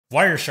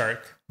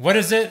Wireshark. What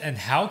is it and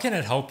how can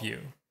it help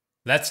you?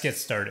 Let's get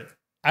started.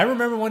 I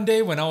remember one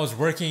day when I was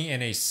working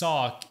in a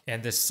SOC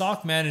and the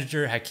SOC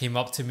manager had came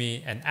up to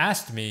me and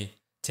asked me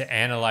to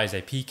analyze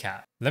a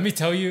PCAP. Let me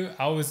tell you,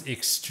 I was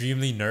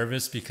extremely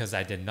nervous because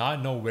I did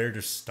not know where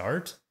to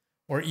start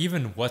or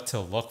even what to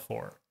look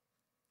for.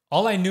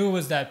 All I knew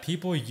was that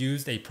people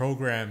used a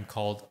program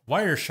called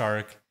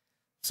Wireshark,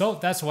 so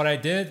that's what I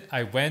did.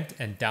 I went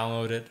and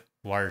downloaded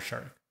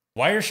Wireshark.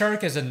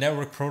 Wireshark is a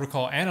network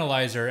protocol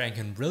analyzer and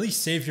can really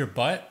save your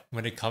butt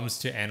when it comes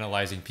to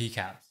analyzing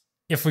PCAPs.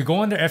 If we go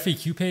on their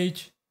FAQ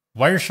page,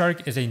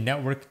 Wireshark is a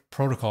network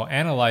protocol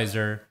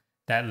analyzer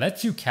that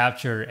lets you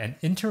capture and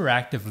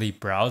interactively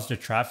browse the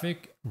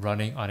traffic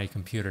running on a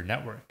computer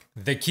network.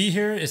 The key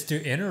here is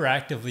to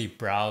interactively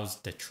browse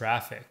the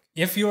traffic.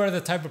 If you are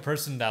the type of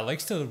person that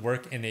likes to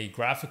work in a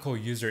graphical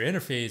user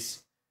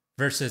interface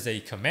versus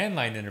a command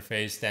line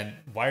interface, then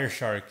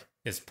Wireshark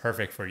is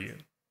perfect for you.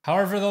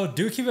 However, though,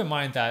 do keep in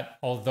mind that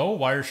although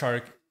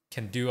Wireshark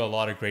can do a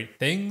lot of great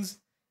things,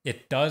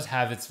 it does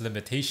have its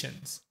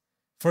limitations.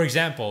 For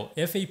example,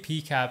 if a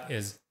PCAP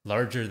is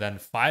larger than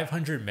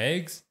 500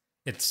 megs,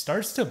 it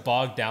starts to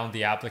bog down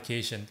the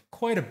application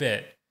quite a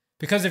bit.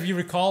 Because if you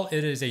recall,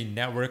 it is a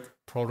network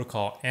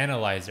protocol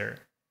analyzer.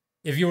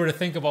 If you were to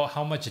think about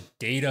how much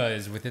data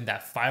is within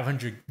that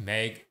 500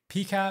 meg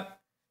PCAP,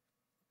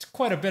 it's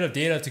quite a bit of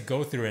data to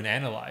go through and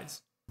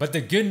analyze. But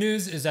the good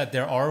news is that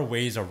there are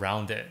ways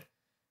around it.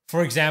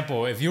 For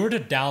example, if you were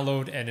to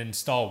download and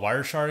install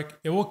Wireshark,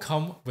 it will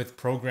come with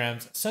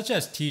programs such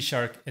as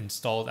T-Shark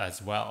installed as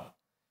well.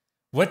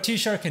 What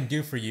T-Shark can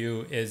do for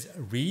you is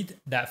read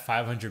that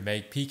 500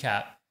 meg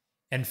PCAP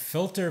and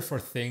filter for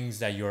things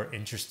that you're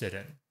interested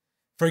in.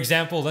 For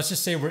example, let's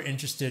just say we're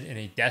interested in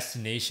a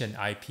destination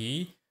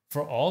IP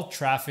for all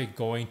traffic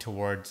going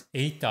towards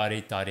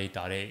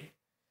 8.8.8.8.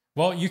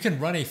 Well, you can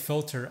run a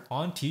filter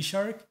on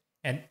T-Shark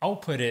and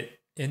output it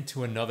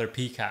into another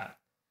PCAP.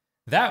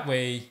 That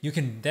way, you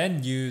can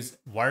then use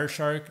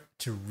Wireshark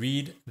to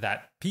read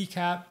that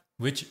PCAP,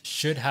 which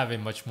should have a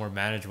much more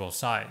manageable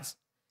size.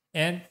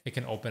 And it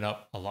can open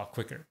up a lot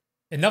quicker.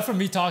 Enough of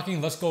me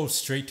talking, let's go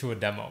straight to a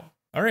demo.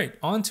 All right,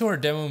 onto our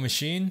demo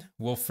machine.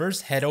 We'll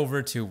first head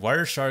over to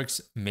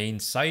Wireshark's main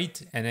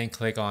site and then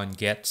click on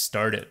Get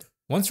Started.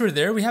 Once we're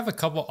there, we have a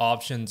couple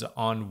options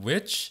on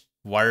which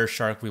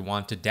Wireshark we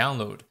want to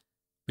download.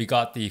 We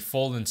got the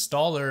full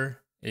installer,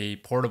 a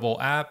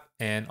portable app,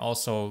 and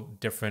also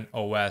different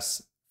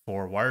OS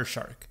for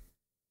Wireshark.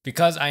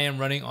 Because I am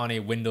running on a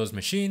Windows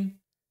machine,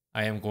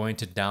 I am going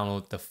to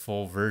download the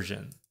full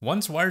version.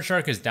 Once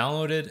Wireshark is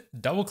downloaded,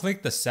 double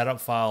click the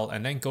setup file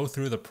and then go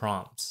through the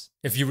prompts.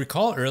 If you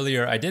recall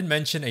earlier, I did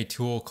mention a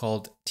tool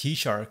called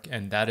T-Shark,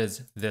 and that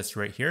is this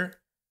right here.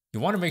 You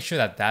want to make sure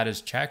that that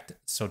is checked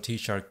so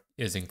T-Shark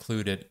is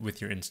included with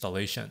your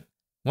installation.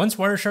 Once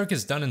Wireshark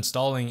is done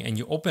installing and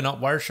you open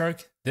up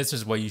Wireshark, this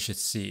is what you should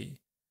see.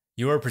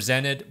 You are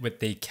presented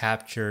with a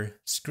capture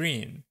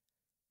screen,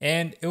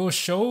 and it will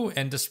show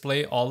and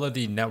display all of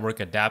the network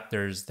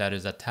adapters that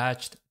is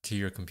attached to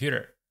your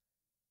computer.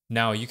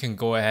 Now you can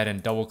go ahead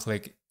and double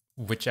click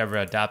whichever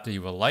adapter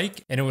you would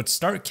like, and it would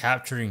start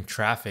capturing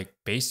traffic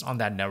based on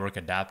that network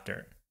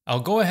adapter.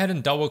 I'll go ahead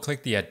and double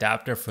click the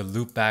adapter for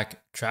loopback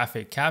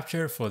traffic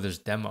capture for this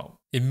demo.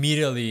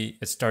 Immediately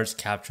it starts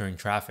capturing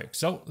traffic.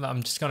 So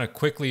I'm just gonna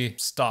quickly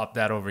stop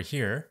that over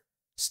here.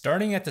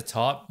 Starting at the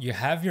top, you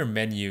have your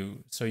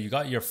menu. So you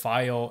got your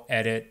file,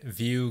 edit,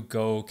 view,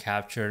 go,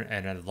 capture,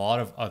 and a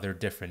lot of other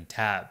different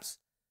tabs.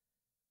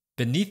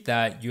 Beneath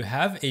that, you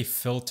have a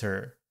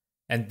filter.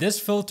 And this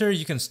filter,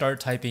 you can start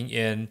typing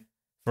in,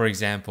 for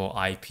example,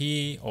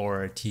 IP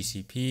or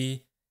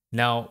TCP.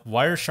 Now,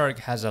 Wireshark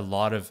has a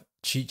lot of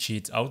cheat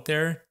sheets out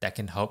there that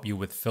can help you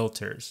with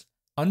filters.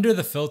 Under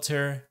the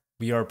filter,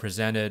 we are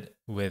presented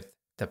with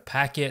the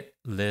packet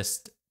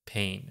list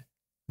pane.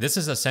 This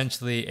is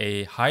essentially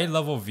a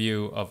high-level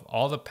view of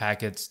all the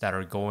packets that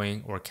are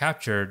going or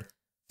captured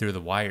through the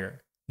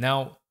wire.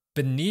 Now,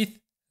 beneath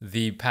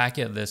the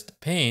packet list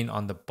pane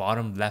on the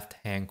bottom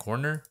left-hand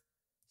corner,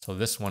 so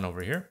this one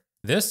over here,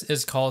 this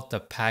is called the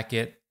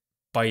packet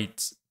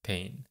bytes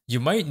pane.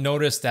 You might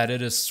notice that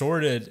it is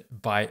sorted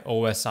by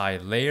OSI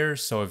layer,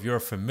 so if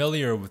you're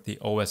familiar with the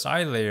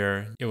OSI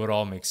layer, it would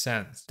all make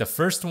sense. The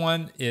first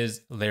one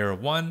is layer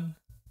 1.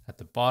 At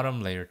the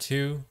bottom, layer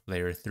 2,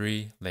 layer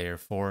 3, layer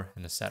 4,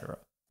 and etc.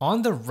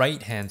 On the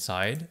right-hand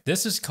side,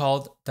 this is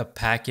called the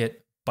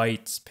packet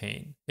bytes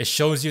pane. It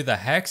shows you the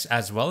hex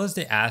as well as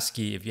the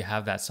ASCII if you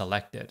have that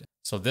selected.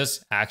 So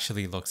this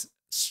actually looks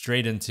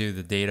straight into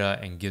the data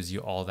and gives you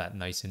all that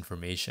nice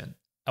information.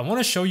 I want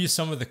to show you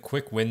some of the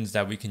quick wins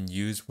that we can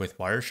use with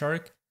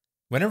Wireshark.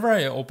 Whenever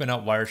I open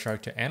up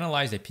Wireshark to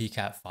analyze a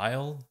PCAP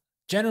file,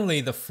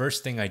 generally the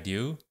first thing I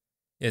do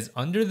is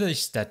under the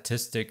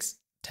statistics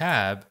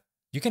tab,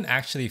 you can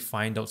actually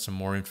find out some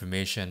more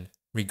information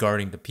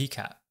regarding the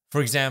PCAP.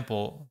 For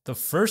example, the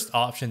first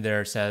option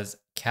there says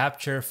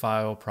capture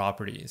file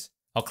properties.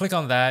 I'll click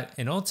on that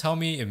and it'll tell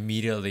me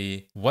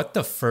immediately what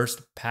the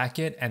first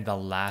packet and the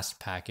last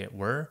packet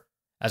were,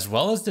 as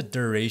well as the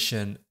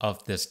duration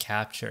of this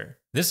capture.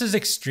 This is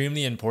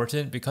extremely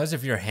important because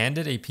if you're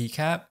handed a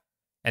PCAP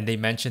and they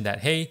mention that,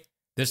 hey,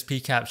 this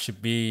PCAP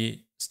should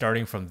be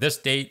starting from this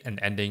date and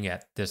ending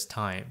at this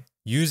time.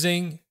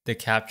 Using the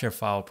capture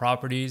file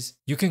properties,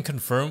 you can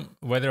confirm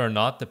whether or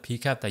not the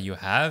PCAP that you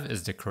have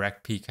is the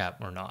correct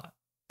PCAP or not.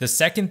 The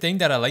second thing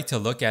that I like to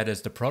look at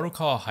is the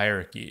protocol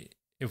hierarchy.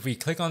 If we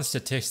click on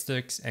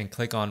statistics and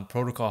click on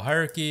protocol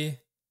hierarchy,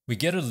 we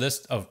get a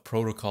list of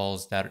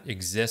protocols that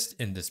exist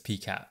in this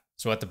PCAP.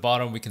 So at the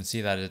bottom, we can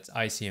see that it's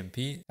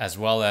ICMP as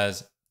well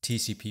as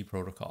TCP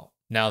protocol.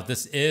 Now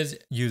this is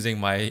using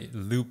my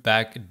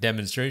loopback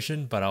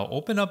demonstration, but I'll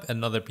open up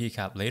another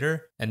PCAP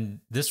later, and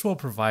this will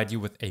provide you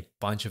with a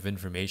bunch of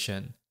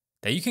information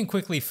that you can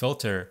quickly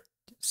filter,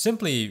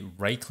 simply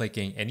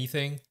right-clicking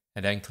anything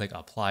and then click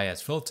apply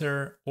as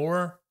filter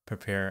or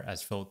prepare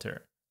as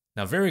filter.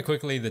 Now very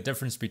quickly, the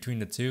difference between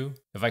the two,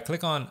 if I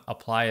click on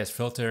apply as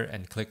filter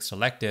and click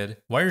selected,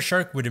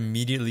 Wireshark would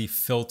immediately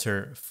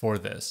filter for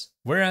this.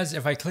 Whereas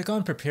if I click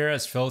on prepare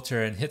as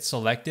filter and hit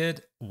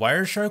selected,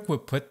 Wireshark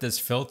would put this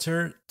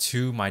filter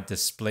to my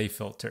display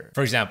filter.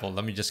 For example,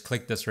 let me just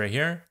click this right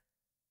here.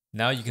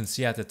 Now you can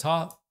see at the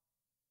top,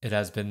 it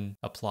has been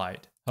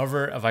applied.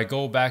 However, if I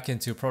go back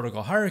into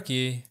protocol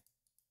hierarchy,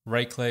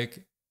 right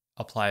click,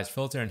 apply as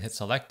filter and hit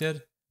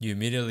selected, you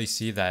immediately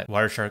see that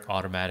Wireshark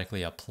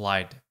automatically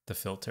applied the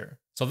filter.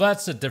 So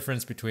that's the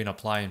difference between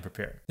apply and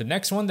prepare. The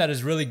next one that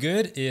is really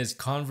good is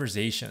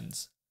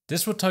conversations.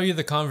 This will tell you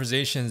the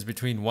conversations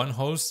between one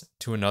host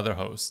to another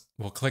host.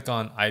 We'll click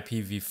on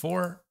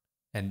IPv4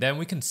 and then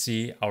we can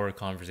see our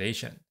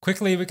conversation.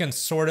 Quickly, we can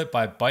sort it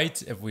by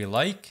bytes if we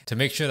like to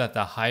make sure that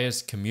the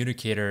highest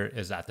communicator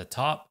is at the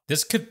top.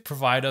 This could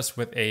provide us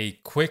with a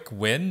quick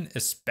win,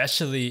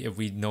 especially if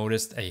we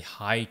noticed a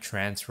high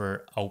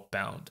transfer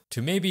outbound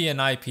to maybe an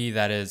IP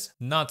that is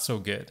not so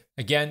good.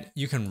 Again,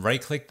 you can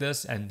right click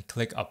this and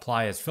click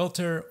apply as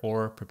filter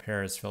or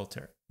prepare as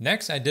filter.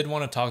 Next, I did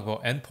want to talk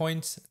about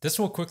endpoints. This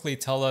will quickly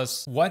tell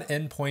us what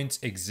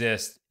endpoints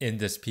exist in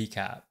this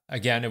PCAP.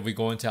 Again, if we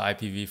go into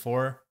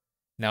IPv4,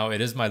 now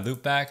it is my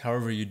loopback,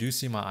 however, you do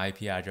see my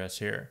IP address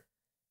here.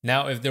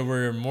 Now, if there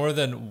were more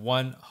than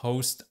one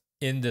host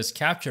in this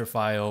capture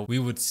file, we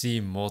would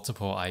see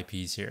multiple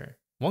IPs here.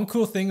 One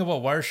cool thing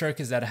about Wireshark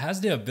is that it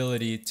has the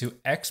ability to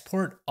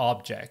export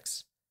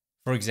objects.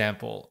 For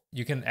example,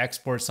 you can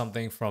export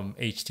something from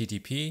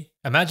HTTP.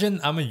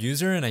 Imagine I'm a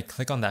user and I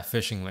click on that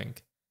phishing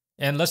link.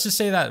 And let's just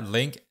say that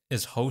link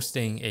is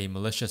hosting a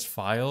malicious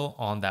file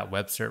on that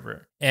web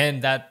server.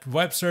 And that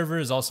web server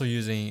is also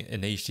using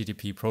an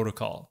HTTP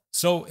protocol.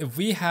 So if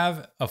we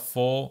have a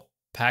full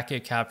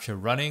packet capture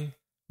running,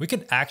 we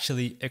can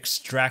actually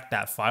extract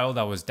that file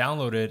that was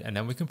downloaded and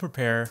then we can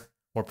prepare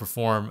or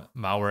perform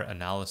malware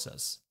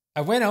analysis.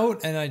 I went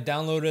out and I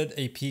downloaded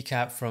a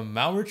PCAP from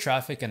Malware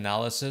Traffic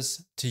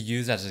Analysis to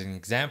use as an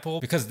example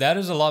because that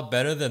is a lot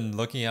better than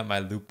looking at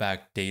my loopback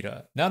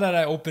data. Now that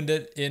I opened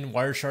it in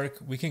Wireshark,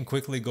 we can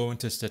quickly go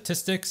into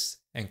statistics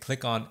and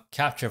click on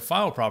capture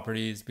file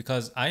properties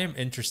because I am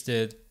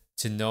interested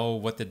to know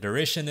what the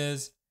duration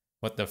is,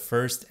 what the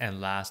first and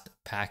last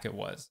packet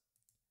was.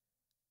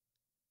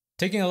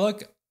 Taking a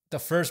look, the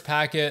first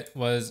packet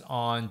was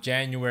on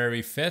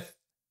January 5th,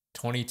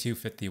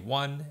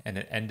 2251, and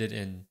it ended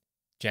in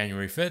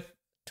January 5th,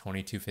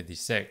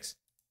 2256.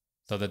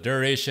 So the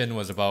duration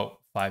was about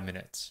 5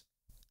 minutes.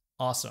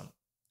 Awesome.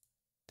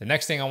 The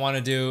next thing I want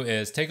to do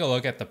is take a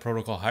look at the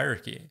protocol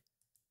hierarchy.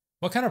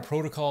 What kind of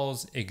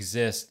protocols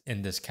exist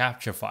in this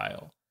capture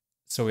file?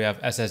 So we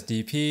have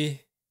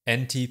SSDP,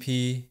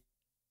 NTP,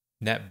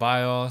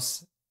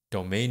 NetBIOS,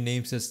 domain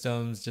name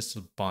systems, just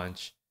a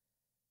bunch.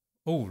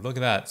 Oh, look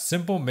at that.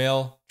 Simple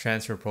mail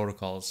transfer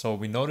protocols. So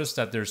we noticed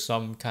that there's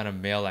some kind of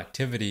mail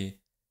activity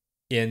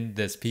in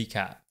this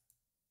PCAP,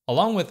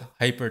 along with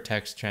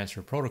Hypertext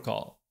Transfer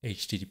Protocol,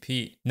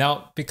 HTTP.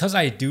 Now, because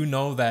I do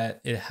know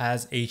that it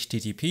has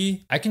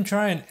HTTP, I can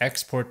try and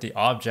export the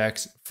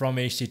objects from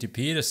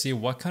HTTP to see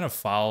what kind of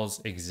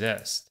files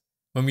exist.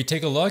 When we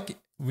take a look,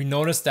 we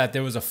notice that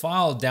there was a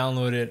file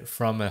downloaded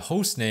from a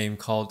host name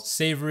called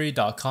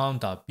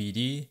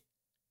savory.com.bd,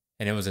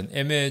 and it was an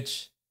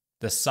image,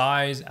 the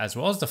size, as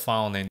well as the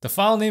file name. The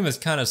file name is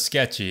kind of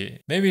sketchy.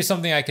 Maybe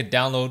something I could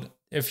download.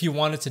 If you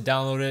wanted to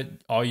download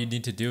it, all you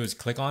need to do is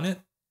click on it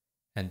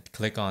and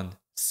click on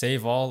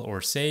save all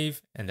or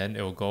save, and then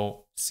it will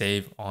go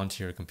save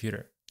onto your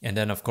computer. And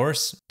then of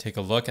course, take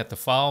a look at the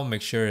file,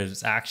 make sure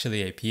it's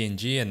actually a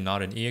PNG and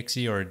not an exe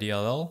or a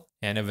DLL.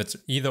 And if it's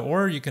either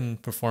or, you can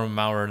perform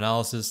malware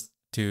analysis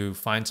to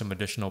find some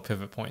additional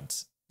pivot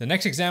points. The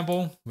next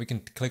example, we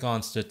can click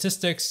on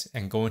statistics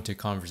and go into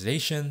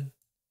conversation.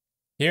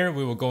 Here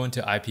we will go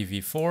into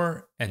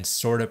IPv4 and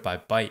sort it by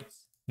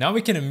bytes. Now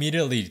we can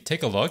immediately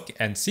take a look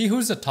and see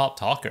who's the top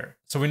talker.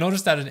 So we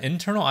notice that an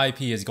internal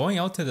IP is going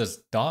out to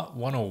this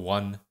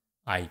 .101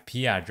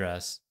 IP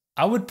address.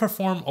 I would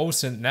perform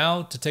OSINT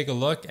now to take a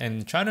look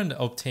and try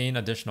to obtain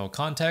additional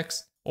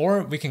context,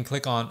 or we can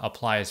click on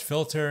apply as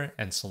filter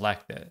and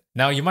select it.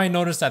 Now you might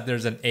notice that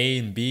there's an A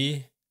and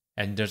B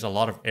and there's a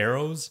lot of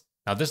arrows.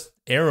 Now this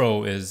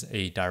arrow is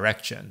a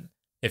direction.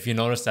 If you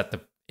notice that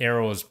the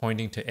arrow is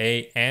pointing to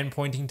A and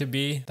pointing to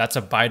B, that's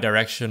a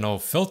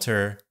bidirectional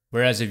filter.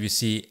 Whereas if you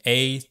see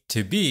A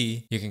to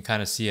B, you can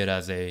kind of see it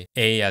as A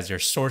as your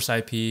source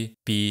IP,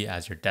 B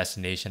as your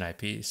destination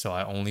IP. So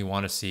I only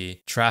want to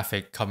see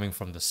traffic coming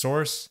from the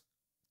source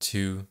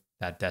to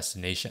that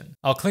destination.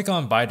 I'll click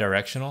on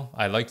bidirectional.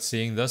 I like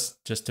seeing this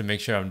just to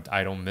make sure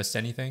I don't miss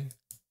anything.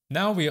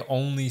 Now we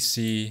only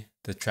see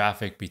the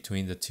traffic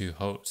between the two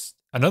hosts.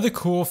 Another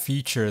cool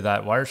feature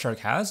that Wireshark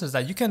has is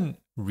that you can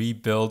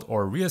rebuild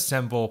or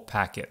reassemble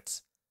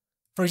packets.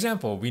 For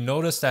example, we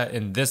noticed that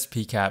in this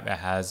PCAP, it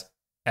has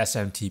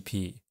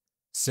SMTP,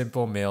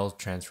 Simple Mail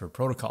Transfer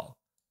Protocol.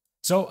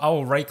 So I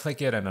will right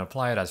click it and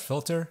apply it as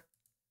filter,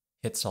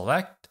 hit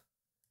select,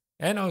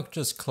 and I'll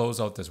just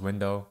close out this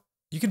window.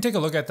 You can take a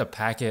look at the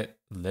packet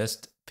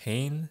list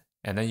pane,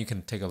 and then you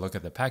can take a look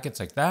at the packets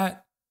like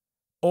that.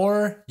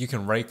 Or you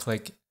can right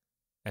click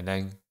and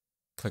then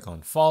click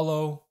on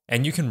follow,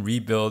 and you can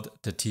rebuild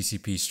the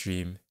TCP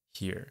stream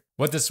here.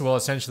 What this will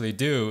essentially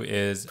do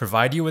is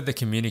provide you with the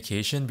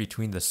communication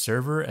between the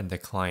server and the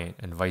client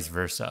and vice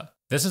versa.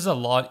 This is a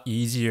lot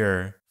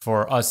easier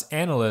for us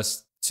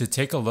analysts to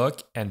take a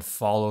look and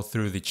follow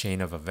through the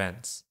chain of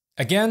events.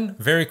 Again,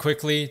 very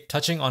quickly,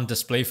 touching on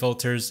display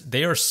filters,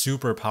 they are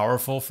super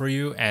powerful for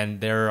you, and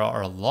there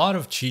are a lot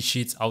of cheat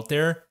sheets out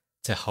there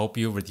to help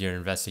you with your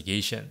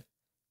investigation.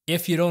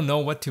 If you don't know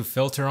what to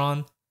filter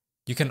on,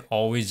 you can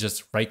always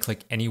just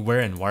right-click anywhere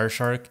in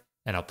Wireshark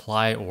and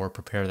apply or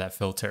prepare that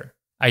filter.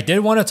 I did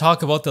want to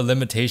talk about the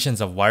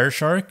limitations of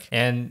Wireshark,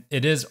 and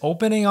it is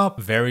opening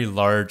up very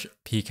large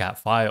PCAP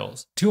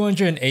files.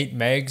 208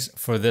 megs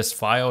for this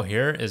file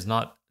here is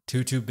not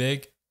too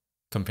big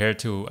compared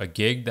to a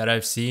gig that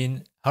I've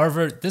seen.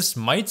 However, this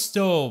might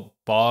still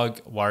bog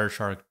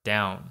Wireshark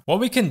down. What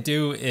we can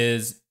do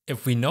is,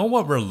 if we know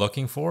what we're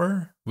looking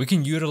for, we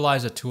can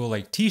utilize a tool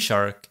like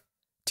T-Shark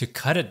to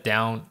cut it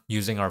down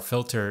using our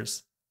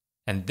filters,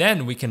 and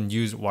then we can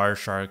use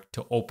Wireshark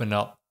to open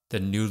up the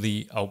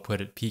newly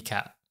outputted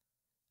PCAP.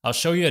 I'll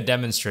show you a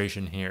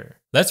demonstration here.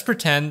 Let's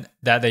pretend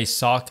that a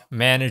SOC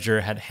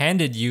manager had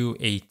handed you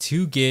a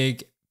 2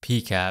 gig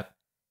PCAP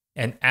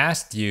and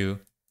asked you,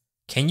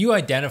 can you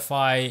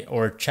identify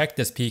or check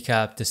this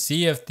PCAP to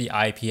see if the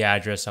IP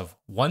address of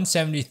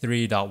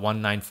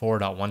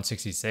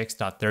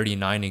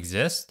 173.194.166.39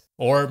 exists?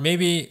 Or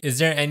maybe, is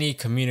there any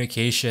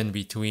communication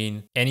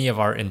between any of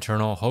our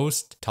internal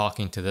hosts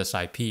talking to this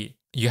IP?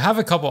 You have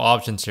a couple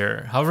options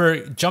here.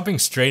 However, jumping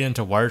straight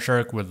into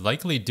Wireshark would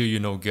likely do you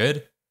no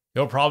good.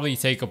 It'll probably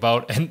take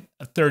about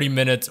 30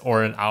 minutes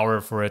or an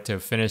hour for it to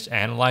finish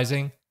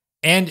analyzing.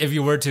 And if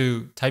you were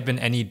to type in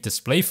any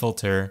display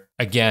filter,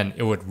 again,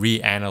 it would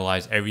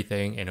reanalyze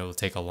everything and it will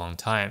take a long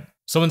time.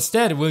 So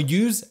instead, we'll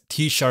use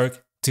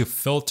T-Shark to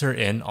filter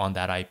in on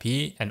that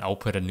IP and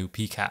output a new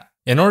PCAP.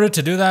 In order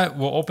to do that,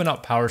 we'll open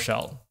up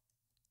PowerShell.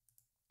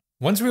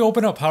 Once we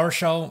open up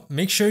PowerShell,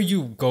 make sure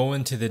you go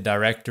into the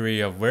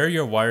directory of where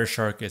your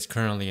Wireshark is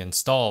currently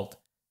installed.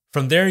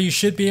 From there, you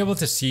should be able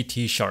to see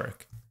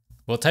T-Shark.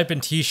 We'll type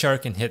in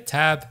T-Shark and hit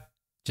tab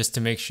just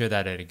to make sure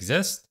that it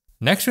exists.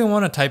 Next, we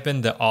want to type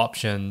in the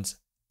options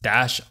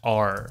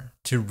 -R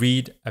to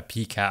read a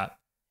PCAP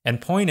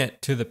and point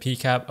it to the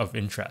PCAP of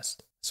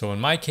interest. So in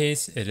my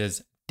case, it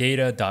is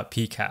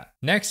data.pcap.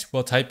 Next,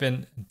 we'll type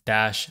in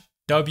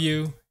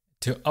 -W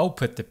to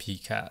output the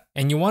PCAP.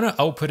 And you want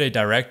to output a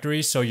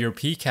directory so your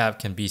PCAP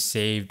can be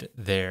saved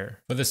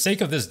there. For the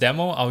sake of this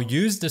demo, I'll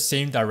use the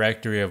same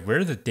directory of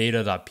where the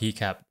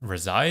data.pcap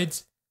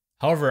resides.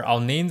 However,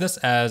 I'll name this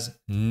as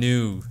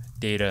new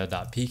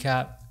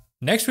data.pcap.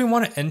 Next, we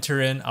want to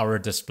enter in our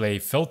display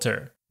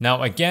filter.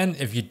 Now, again,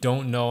 if you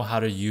don't know how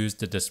to use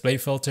the display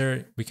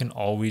filter, we can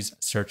always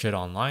search it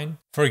online.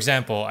 For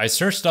example, I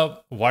searched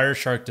up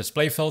Wireshark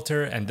display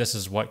filter and this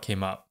is what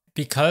came up.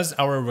 Because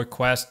our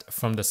request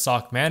from the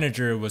SOC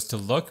manager was to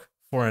look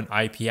for an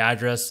IP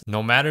address,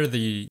 no matter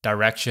the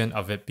direction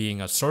of it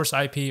being a source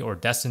IP or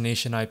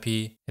destination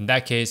IP, in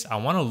that case, I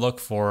want to look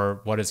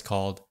for what is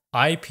called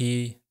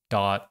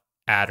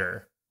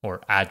IP.adder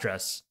or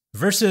address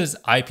versus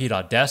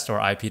IP.dest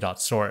or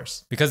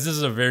IP.source, because this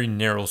is a very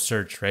narrow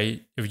search,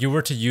 right? If you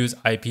were to use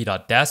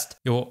IP.dest,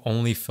 it will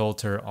only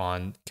filter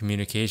on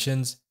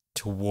communications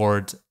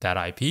towards that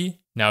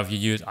IP. Now, if you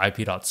use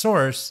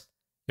IP.source,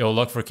 it'll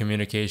look for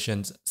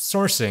communications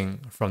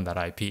sourcing from that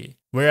IP.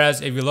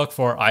 Whereas if you look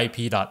for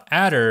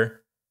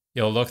IP.adder,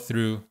 it'll look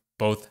through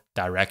both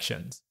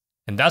directions.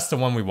 And that's the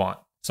one we want.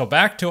 So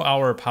back to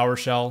our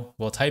PowerShell,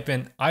 we'll type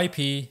in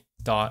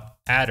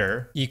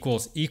IP.adder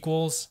equals,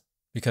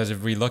 because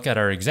if we look at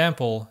our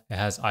example, it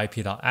has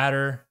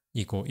IP.adder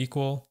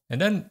equal,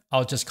 and then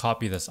I'll just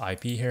copy this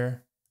IP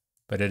here,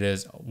 but it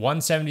is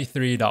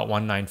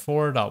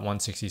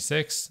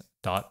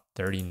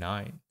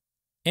 173.194.166.39.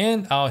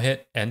 And I'll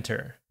hit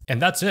enter. And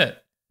that's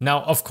it.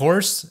 Now, of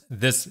course,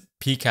 this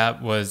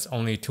PCAP was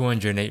only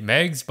 208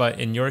 megs, but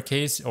in your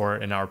case, or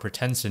in our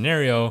pretend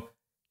scenario,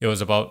 it was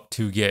about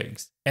 2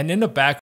 gigs. And in the back